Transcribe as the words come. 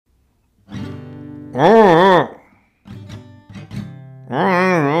Yeah.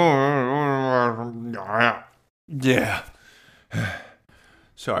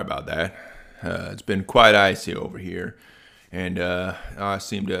 Sorry about that. It's been quite icy over here, and I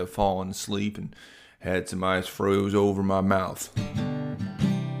seem to have fallen asleep and had some ice froze over my mouth.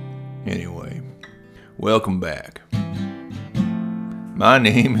 Anyway, welcome back. My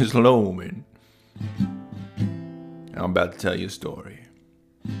name is Loman. I'm about to tell you a story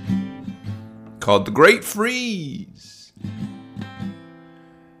called The Great Freeze.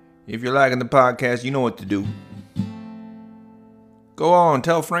 If you're liking the podcast, you know what to do. Go on,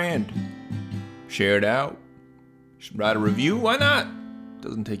 tell a friend. Share it out. Write a review. Why not?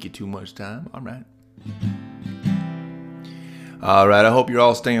 Doesn't take you too much time. All right. I hope you're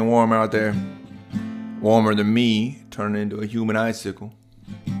all staying warm out there. Warmer than me, turning into a human icicle.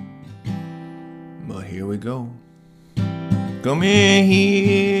 But here we go. Come and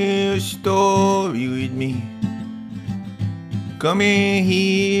hear a story with me. Come and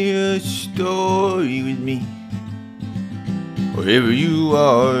hear a story with me. Wherever you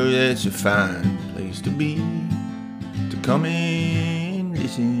are, that's a fine place to be. To come and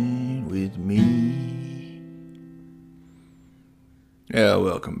listen with me. Yeah,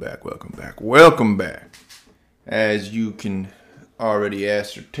 welcome back. As you can already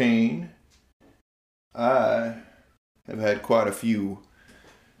ascertain, I have had quite a few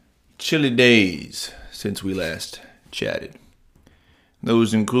chilly days since we last chatted.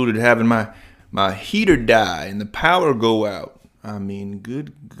 Those included having my heater die and the power go out. I mean,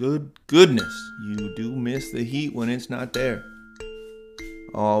 goodness, you do miss the heat when it's not there.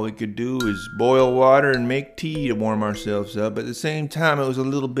 All we could do is boil water and make tea to warm ourselves up. At the same time, it was a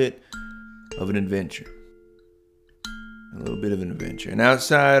little bit of an adventure. And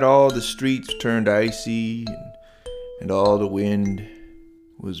outside, all the streets turned icy, and all the wind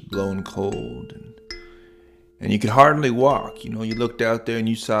was blowing cold, and you could hardly walk. You know, you looked out there and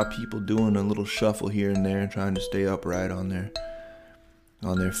you saw people doing a little shuffle here and there, trying to stay upright on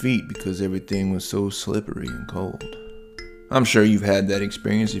their feet because everything was so slippery and cold. I'm sure you've had that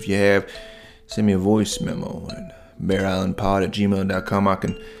experience. If you have, send me a voice memo at bearislandpod@gmail.com.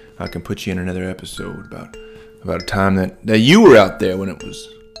 I can put you in another episode about a time that you were out there when it was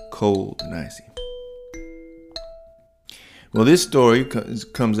cold and icy. Well, this story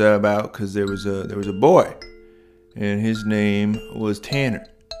comes about because there was a boy, and his name was Tanner.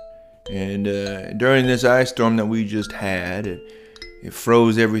 And during this ice storm that we just had, it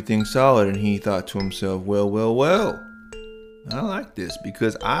froze everything solid, and he thought to himself, well, I like this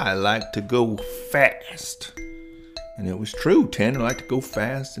because I like to go fast. And it was true. Tanner liked to go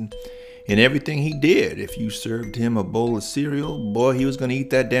fast in everything he did. If you served him a bowl of cereal, boy, he was going to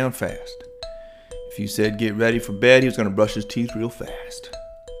eat that down fast. If you said get ready for bed, he was going to brush his teeth real fast.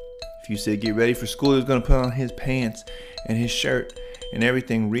 If you said get ready for school, he was going to put on his pants and his shirt and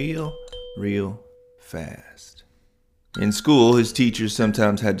everything real fast. In school, his teachers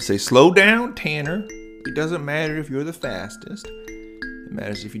sometimes had to say, slow down, Tanner. It doesn't matter if you're the fastest. It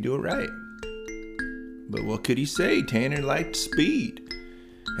matters if you do it right. But what could he say? Tanner liked speed.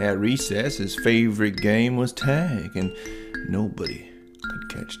 At recess, his favorite game was tag, and nobody could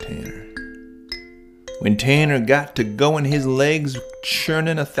catch Tanner. When Tanner got to going, his legs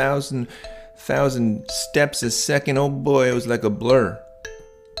churning 1,000 steps a second, oh boy, it was like a blur.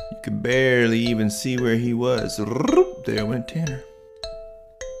 You could barely even see where he was. There went Tanner.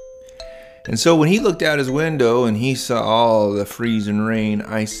 And so when he looked out his window and he saw all the freezing rain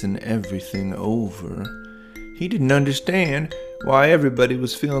icing everything over, he didn't understand why everybody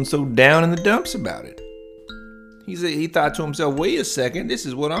was feeling so down in the dumps about it. He thought to himself, wait a second, this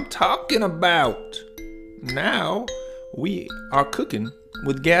is what I'm talking about. Now we are cooking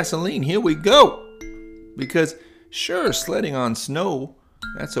with gasoline. Here we go. Because sure, sledding on snow,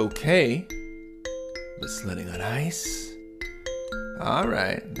 that's okay. But sledding on ice? All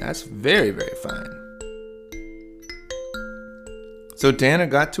right, that's very fine. So Tanner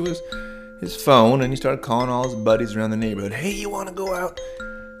got to his phone and he started calling all his buddies around the neighborhood. Hey, you want to go out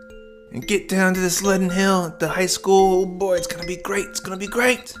and get down to the sledding hill at the high school? Oh boy, it's going to be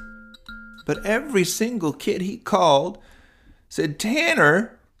great. But every single kid he called said,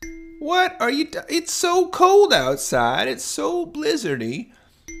 Tanner, what are you it's so cold outside. It's so blizzardy.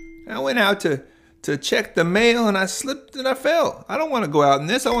 I went out to check the mail and I slipped and I fell. I don't want to go out in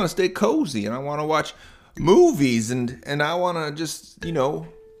this. I want to stay cozy and I want to watch movies and I want to just,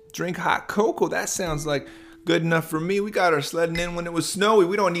 drink hot cocoa. That sounds like good enough for me. We got our sledding in when it was snowy.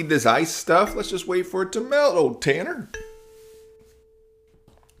 We don't need this ice stuff. Let's just wait for it to melt, old Tanner.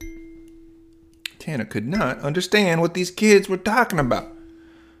 Tanner could not understand what these kids were talking about.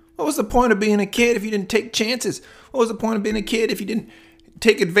 What was the point of being a kid if you didn't take chances? What was the point of being a kid if you didn't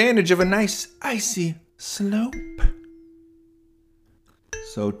take advantage of a nice icy slope?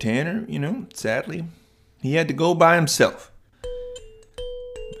 So Tanner, sadly, he had to go by himself.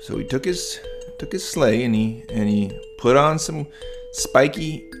 So he took his sleigh and he put on some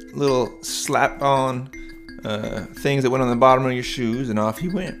spiky little slap-on things that went on the bottom of your shoes, and off he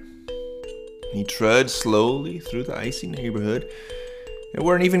went. He trudged slowly through the icy neighborhood. There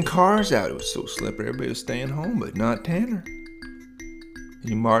weren't even cars out. It was so slippery. Everybody was staying home, but not Tanner.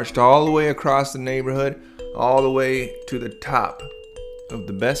 He marched all the way across the neighborhood, all the way to the top of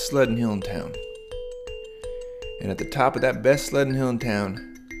the best sledding hill in town. And at the top of that best sledding hill in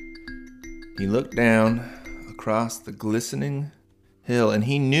town, he looked down across the glistening hill, and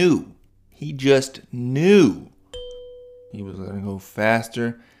he just knew he was going to go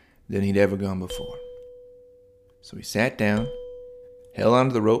faster than he'd ever gone before. So he sat down, held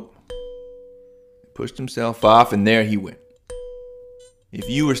onto the rope, pushed himself off, and there he went. If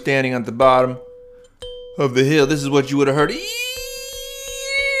you were standing at the bottom of the hill, this is what you would have heard.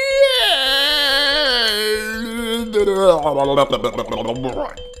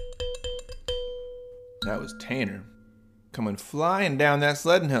 That was Tanner coming flying down that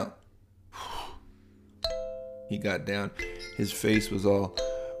sledding hill. He got down. His face was all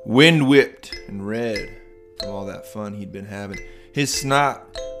wind-whipped and red from all that fun he'd been having. His snot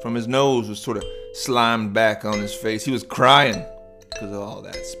from his nose was sort of slimed back on his face. He was crying because of all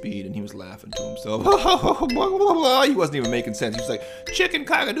that speed, and he was laughing to himself. He wasn't even making sense. He was like, chicken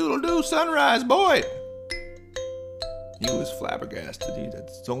cock-a-doodle-doo, sunrise, boy. He was flabbergasted. He had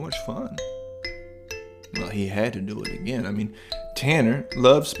so much fun. Well, he had to do it again. I mean, Tanner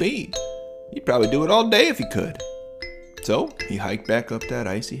loved speed. He'd probably do it all day if he could. So he hiked back up that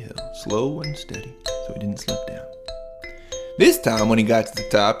icy hill, slow and steady, so he didn't slip down. This time, when he got to the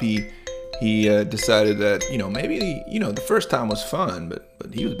top, he decided that, maybe, the first time was fun,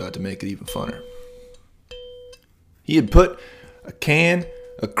 but he was about to make it even funner. He had put a can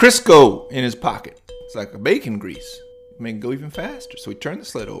of Crisco in his pocket. It's like a bacon grease. Make it go even faster. So he turned the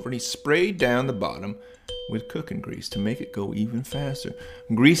sled over and he sprayed down the bottom with cooking grease to make it go even faster.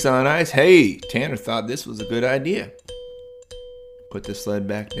 Grease on ice. Hey, Tanner thought this was a good idea. Put the sled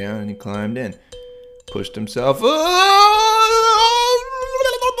back down and he climbed in. Pushed himself all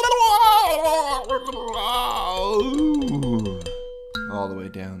the way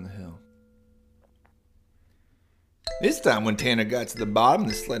down the hill. This time when Tanner got to the bottom,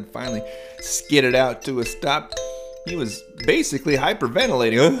 the sled finally skidded out to a stop. He was basically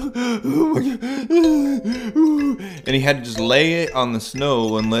hyperventilating. And he had to just lay it on the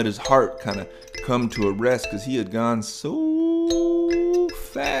snow and let his heart kind of come to a rest because he had gone so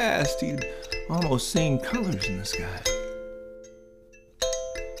fast. He'd almost seen colors in the sky.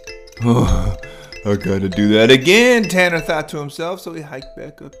 Oh, I gotta do that again, Tanner thought to himself. So he hiked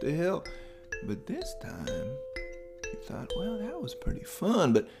back up the hill. But this time, he thought, well, that was pretty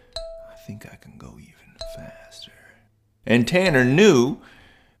fun, but I think I can go even faster. And Tanner knew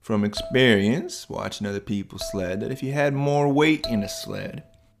from experience, watching other people sled, that if you had more weight in a sled,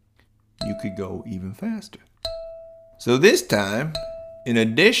 you could go even faster. So this time, in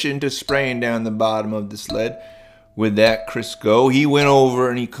addition to spraying down the bottom of the sled with that Crisco, he went over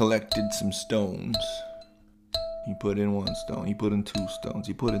and he collected some stones. He put in 1 stone, he put in 2 stones,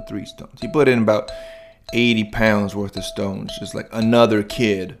 he put in 3 stones. He put in about 80 pounds worth of stones, just like another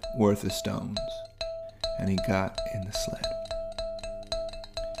kid worth of stones. And he got in the sled.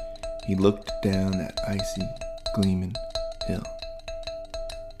 He looked down that icy, gleaming hill.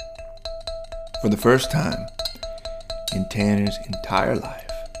 For the first time in Tanner's entire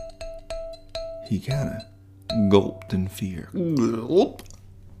life, he kind of gulped in fear.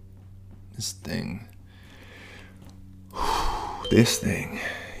 This thing,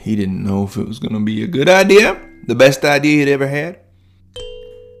 he didn't know if it was going to be a good idea, the best idea he'd ever had,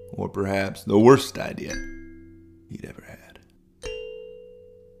 or perhaps the worst idea he'd ever had.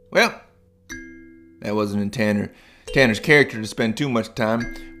 Well, that wasn't in Tanner's character to spend too much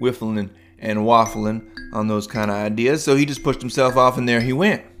time whiffling and waffling on those kind of ideas, so he just pushed himself off and there he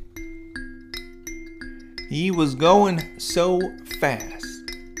went. He was going so fast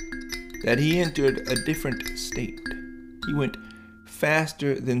that he entered a different state. He went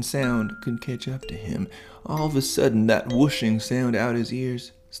faster than sound could catch up to him. All of a sudden, that whooshing sound out his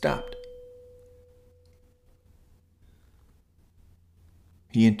ears stopped.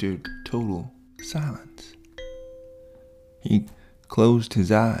 He entered total silence. He closed his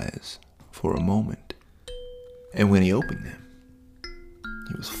eyes for a moment, and when he opened them,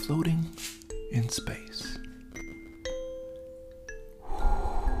 he was floating in space.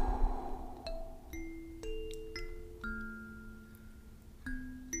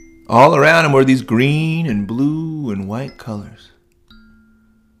 All around him were these green and blue and white colors.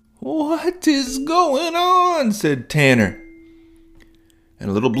 "What is going on?" said Tanner. And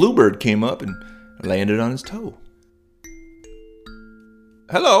a little bluebird came up and landed on his toe.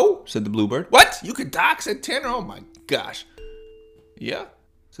 "Hello," said the bluebird. "What? You can talk?" said Tanner. "Oh my gosh." "Yeah,"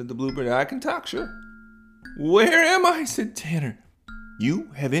 said the bluebird. "I can talk, sure." "Where am I?" said Tanner.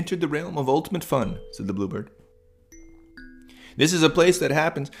 "You have entered the realm of ultimate fun," said the bluebird. "This is a place that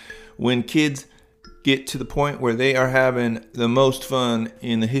happens when kids get to the point where they are having the most fun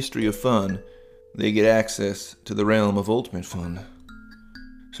in the history of fun. They get access to the realm of ultimate fun.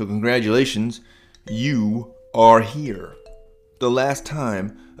 So congratulations, you are here. The last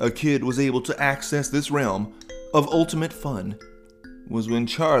time a kid was able to access this realm of ultimate fun was when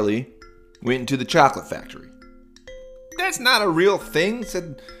Charlie went into the chocolate factory." "That's not a real thing,"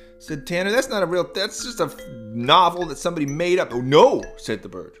 said Tanner. "That's not a real, that's just a novel that somebody made up." "Oh, no," said the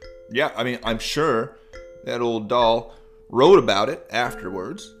bird. "Yeah, I mean, I'm sure that old doll wrote about it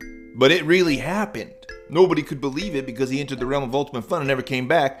afterwards, but it really happened. Nobody could believe it because he entered the realm of ultimate fun and never came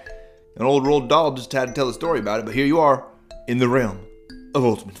back. An old doll just had to tell a story about it, but here you are in the realm of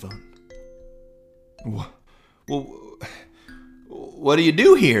ultimate fun." "Well, what do you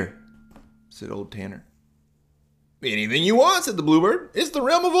do here?" said old Tanner. "Anything you want," said the bluebird. "It's the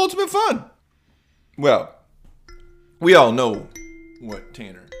realm of ultimate fun." Well, we all know what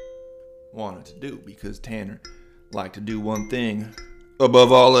Tanner wanted to do, because Tanner liked to do one thing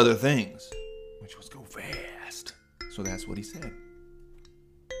above all other things, which was go fast. So that's what he said.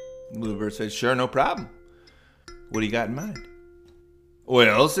 The bluebird said, "Sure, no problem. What do you got in mind?"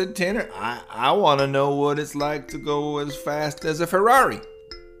 "Well," said Tanner, I want to know what it's like to go as fast as a Ferrari,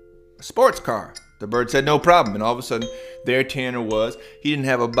 a sports car." The bird said, "No problem." And all of a sudden, there Tanner was. He didn't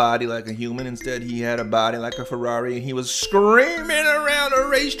have a body like a human. Instead, he had a body like a Ferrari. And he was screaming around a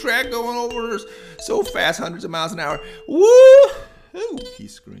racetrack, going over so fast, hundreds of miles an hour. "Woo-hoo!" he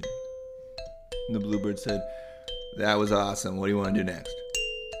screamed. And the bluebird said, "That was awesome. What do you want to do next?"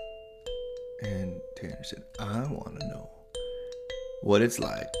 And Tanner said, "I want to know what it's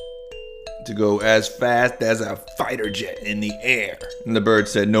like to go as fast as a fighter jet in the air." And the bird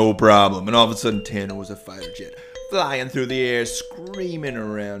said, "No problem." And all of a sudden, Tanner was a fighter jet, flying through the air, screaming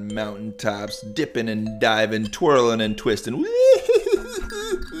around mountaintops, dipping and diving, twirling and twisting.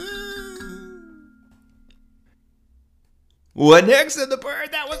 "What next?" said the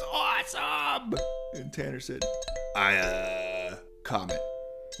bird. "That was awesome." And Tanner said, "Comet."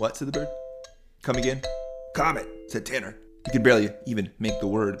 "What?" said the bird. "Come again?" "Comet," said Tanner. He could barely even make the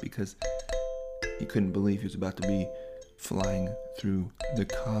word because he couldn't believe he was about to be flying through the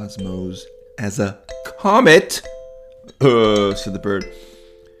cosmos as a comet. Said the bird.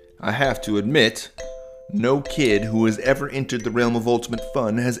 "I have to admit, no kid who has ever entered the realm of ultimate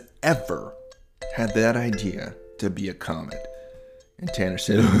fun has ever had that idea to be a comet." And Tanner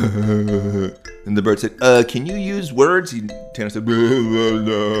said, and the bird said, "Can you use words?" Tanner said,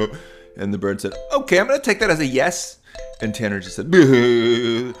 "No." And the bird said, "Okay, I'm going to take that as a yes." And Tanner just said,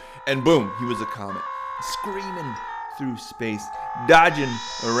 and boom, he was a comet, screaming through space, dodging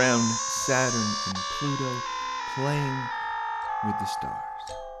around Saturn and Pluto, playing with the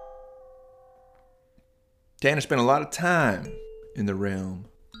stars. Tanner spent a lot of time in the realm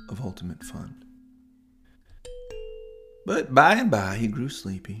of ultimate fun. But by and by, he grew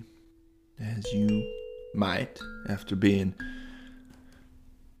sleepy, as you might after being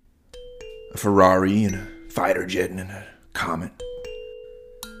a Ferrari and a fighter jet and a comet.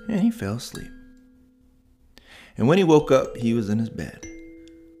 And he fell asleep. And when he woke up, he was in his bed.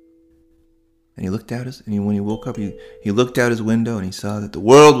 And he looked out when he woke up, he looked out his window and he saw that the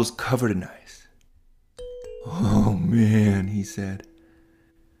world was covered in ice. "Oh man," he said.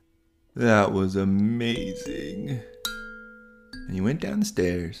 "That was amazing." And he went down the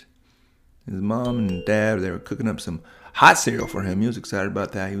stairs. His mom and dad, they were cooking up some hot cereal for him. He was excited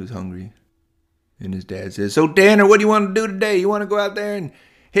about that. He was hungry. And his dad says, "So Tanner, what do you want to do today? You want to go out there and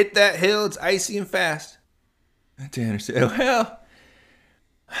hit that hill? It's icy and fast." And Tanner said, "Well,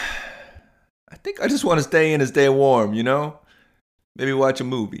 I think I just want to stay in and stay warm, you know? Maybe watch a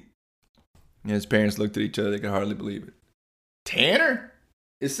movie." And his parents looked at each other. They could hardly believe it. "Tanner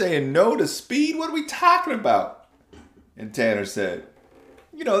is saying no to speed? What are we talking about?" And Tanner said,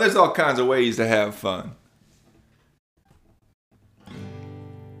 "You know, there's all kinds of ways to have fun."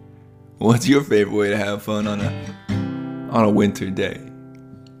 What's your favorite way to have fun on a winter day?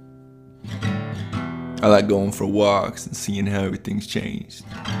 I like going for walks and seeing how everything's changed.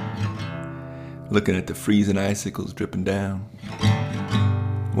 Looking at the freezing icicles dripping down.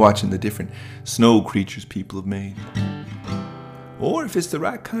 Watching the different snow creatures people have made. or if it's the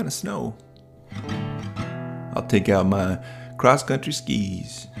right kind of snow, I'll take out my cross-country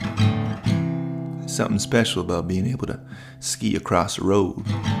skis. There's something special about being able to ski across the road.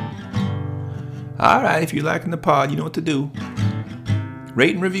 Alright, if you're liking the pod, you know what to do.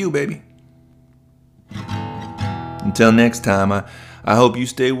 Rate and review, baby. Until next time, I hope you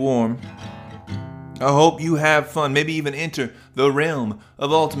stay warm. I hope you have fun, maybe even enter the realm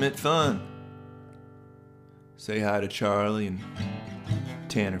of ultimate fun. Say hi to Charlie and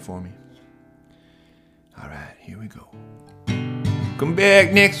Tanner for me. Alright, here we go. Come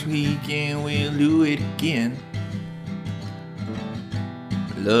back next week and we'll do it again.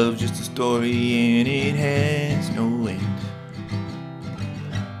 Love's just a story and it has no end.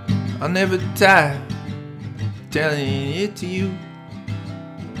 I'll never tire telling it to you.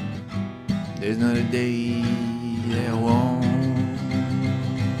 There's not a day that won't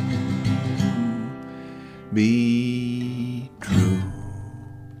be